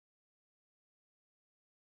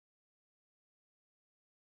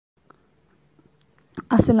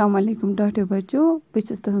अस्सलाम वालेकुम टाटो बच्चो बस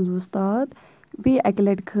तुहज उस्ताद बे अकि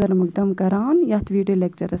लटि खैर मकदम करान यथ वीडियो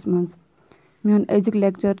लेक्चरस मज मेन अजुक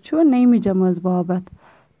लेक्चर नईमि जमात बाबत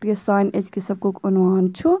तो सान अजकि सबक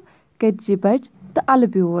उनवान कच्ची बच तो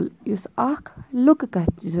अलब्योल युस अख लुक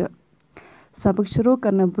कथ सबक शुरू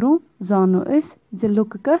करने ब्रो जानो ज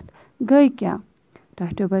लुक कथ गई क्या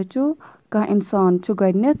टाटो बच्चो कह इंसान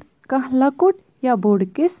गडनथ कह लकुट या बोड़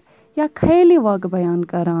किस या खयाली वाक बयान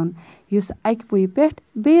करान युस अकि पुई पेठ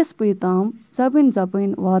बेस पुई ताम जबन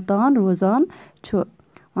जबन वातान रोजान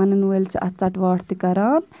वनन वल अत चटवाट त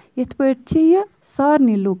करान यथ पट यह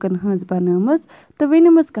सारनी लूकन हज बनमज तो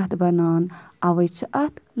वनमज कथ बनान अवे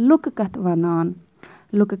अत लुक कथ वनान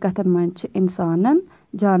लुक कथन मज इंसानन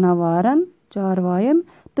जानवारन चारवायन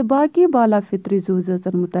तो बाकी बाला फित्री जू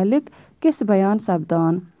जन मुतलिक किस बयान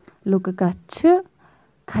सपदान लुक कथ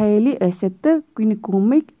खयाली तो कुन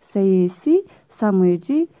कौमिक सयासी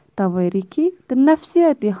समाजी तवारीखी तो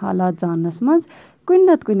नफसियाती हालात जानस मज कुन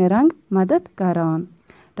नत कुन रंग मदद करान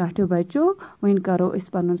टाटो बच्चो वन करो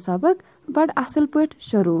पन सबक बड़ असल पट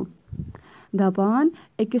शुरू दपान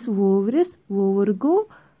अकिस वोवरिस वोवर गो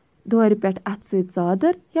दोर पे अथ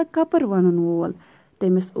चादर या कपर वन वोल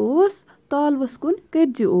तमिस तालवस कुन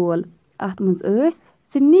कज्जि ओल अत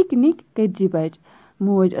मज निक निक कज्जि बच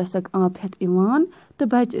मोज आप हेत इवान तो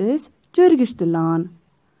बच चुरगिश तुलान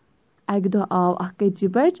अक दो आव अख कज्जि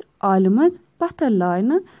बच आल मज पत्थर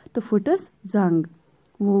लायन तो फुटस जंग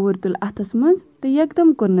वोवर तुल अथस मज तो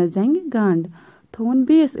यकदम कोरन जंग गंड थोन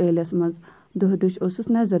बेस ٲलस मज दुह दुश ओसुस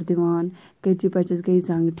नजर दिवान कज्जि बचस गई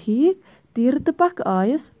जंग ठीक तीर तो पक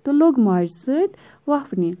आयस तो लोग माज सत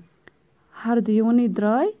वफनी हरद योनी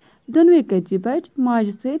द्राय दोनवे कज्जि बच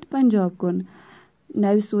माज सत पंजाब कुन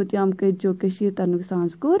नव सूत्याम कज्जो कशीर तनुक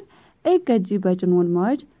सांस कोर एक कज्जि बचन वोन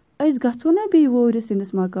माज गो ना बे वोवर सिंदस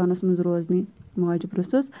मकानस मज रोजनी माज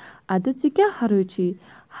प्रुसुस अद क्या हरज छी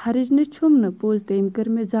हरज नुम पोज तम कर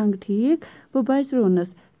मे जंग ठीक बह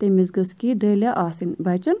बचरोनस तमिस गस की डलिया आसन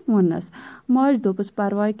बचन वोनस माज दोपस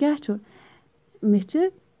परवाह क्या मे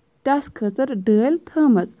तस खतर डल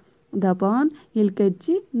थमज दपान ये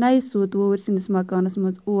कज्जि नई सूत वोवर सिंदस मकानस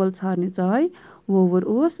मज ओल छारने चाय वोवर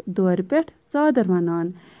दौर पे चादर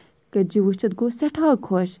वनान कज्जि वुचित गो सठा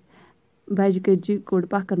खुश बज कज्जि कोड़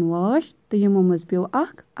पकन वाश तो यमो मज पे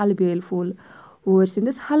अख अलबेल फुल वोवर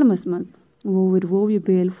सिंदस हलमस मज वोवर वो यह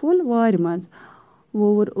बेल फुल वार मज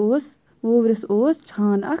वोवरस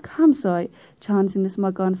छान अख हमसाय छान सिंदस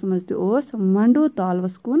मकानस मज तो मंडो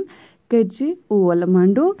तालवस कुन कज्जि ओल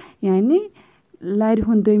मंडो यानी लर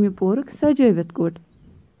हुंद दोमी पोरुक सजवित कोट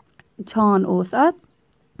छान अत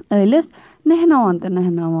ٲलस नहनावान तो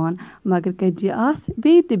नहनावान मगर कज्जि आस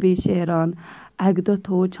बे शेरान अक दो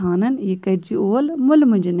थो छानन यह कज्जि ओल मुल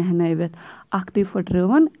मुंज नहनवित अख्तुई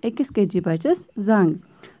फुटरवन अकिस कज्जि बचस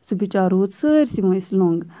जंग सह बिचार रोद सरसी वंस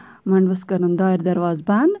लोंग मंडवस करन दार दरवाज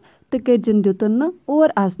बंद तो कज्जिन दितुन न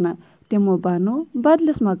और अजन तिमो बनो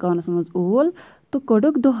बदलस मकानस मज ओल तो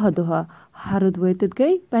कोडुक दुहा दुहा हरद वतित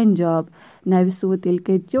गई पंजाब नव सूत ये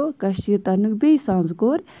कज्जो कशीर तनुक बे सांस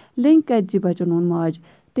कोर लेंग कज्जि बचन वोन माज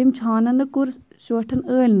तम छानन कोर शोठन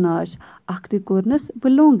ٲल नाश अख्तुई कोरनस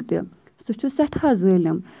बलोंग त सह सठा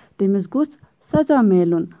जालिम तमिस गोस सजा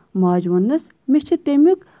मेलुन माज वोनस मे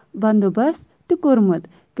तमुक बंदोबस्त त कोरमुत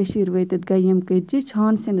कशीर वतित गई यम कज्जि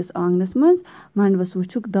छान सिंदस आंगनस मज मंडवस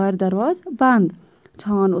वुछुक दार दरवाज बंद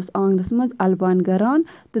छान आंगनस मज अलबान गरान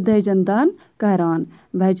तो दजन दान करान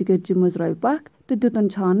बज कज्जि मुजराय पख तो दितुन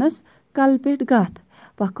छानस कल पे गथ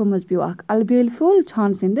पखो मज पे अख अलबेल फुल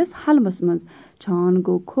छान सिंदस हलमस मज छान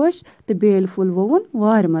गो खुश तो बेल फुल वोवन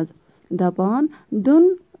वार मज दपान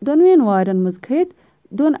दोनवेन वारन मज खत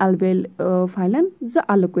दोन अलबेल फलन ज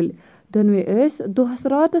अलकुल दोनवे दोहस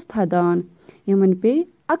रातस थदान यमन पे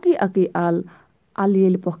अकी अकी अल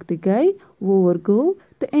ये पोख्त गई वोवर गो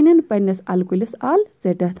तो अनन पन्नस अलकुलिस अल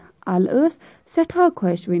चटत अल सठा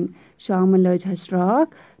खुशविन शाम लज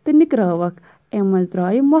राख तो निकरावक अम मज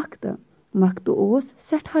द्राय मख्त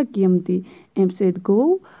सठा कीमती अम सत गो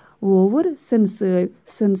वोवर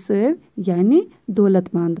सुनसव यानी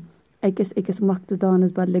दौलतमंद अकिस अकिस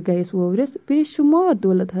मख्तदानस बदले गयस वोवरिस बेशुमार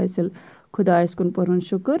दौलत हासिल खुदायस कुन पुरन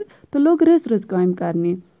शुक्र तो लोग रज रज काम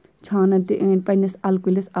करने छानन तन पन्नस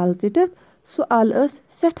अलकुलिस अल चटत सह अल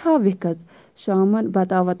सठा विकज शामन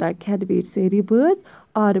बता वता खेत बेट सारी बज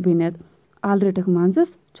आर बिनत अल रटक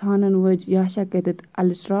मंजस छानन वज याशा कत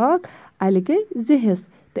अल राख अल गई जिहिस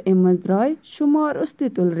तो अम मज द्राय शुमार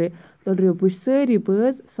तुलरे बुश सारी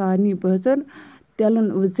बज सारनी बजन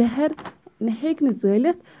तेलन जहर हेक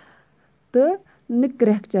चलित तो न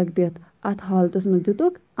क्रैक चक दित अत हालतस मज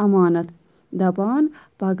दितुक अमानत دَپان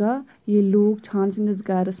پَگاہ ییٚلہِ لوٗکھ چھان سٕنٛدِس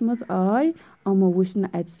گَرَس منٛز آے یِمو وٕچھ نہٕ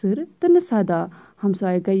اَتہِ سٕر تہٕ نہٕ سَدا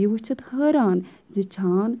ہمساے گٔے یہِ وٕچھِتھ حٲران زِ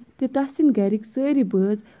چھان تہِ تَس سٕنٛدۍ گَرِکۍ سٲری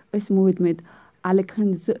بٲژ ٲسۍ موٗدمٕتۍ اَلہٕ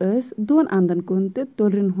کھنٛڈ زٕ ٲسۍ دۄن اَنٛدَن کُن تہٕ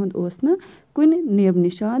تُلرٮ۪ن ہُنٛد اوس نہٕ کُنہِ نیب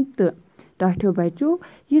نِشان تہٕ ٹاٹھیو بَچو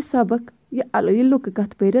یہِ سبق یہِ لُکہٕ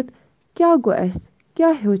کَتھ پٔرِتھ کیٛاہ گوٚو اَسہِ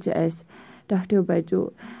کیٛاہ ہیوٚچھ اَسہِ ٹاٹھیو بَچو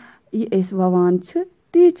یہِ أسۍ وَوان چھِ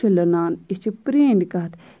تی چھِ لُنان یہِ چھِ پرٛٲنۍ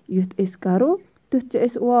کَتھ یُتھ أسۍ کَرو تیُتھ چھِ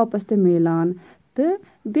أسۍ واپَس تہِ میلان تہٕ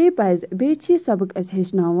بیٚیہِ چھِ یہِ سبق اَسہِ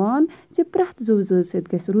ہیٚچھناوان زِ پرٛٮ۪تھ زُو زٲژ سۭتۍ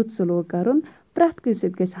گژھِ رُت سلوک کَرُن پرٛٮ۪تھ کٲنٛسہِ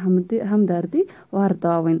سۭتۍ گژھِ ہمدردی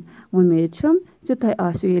وَرتاوٕنۍ وۄمید چھَم زِ تۄہہِ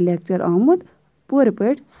آسیو یہِ لیکچر آمُت پوٗرٕ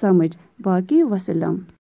پٲٹھۍ سمجھ باقی وَسلام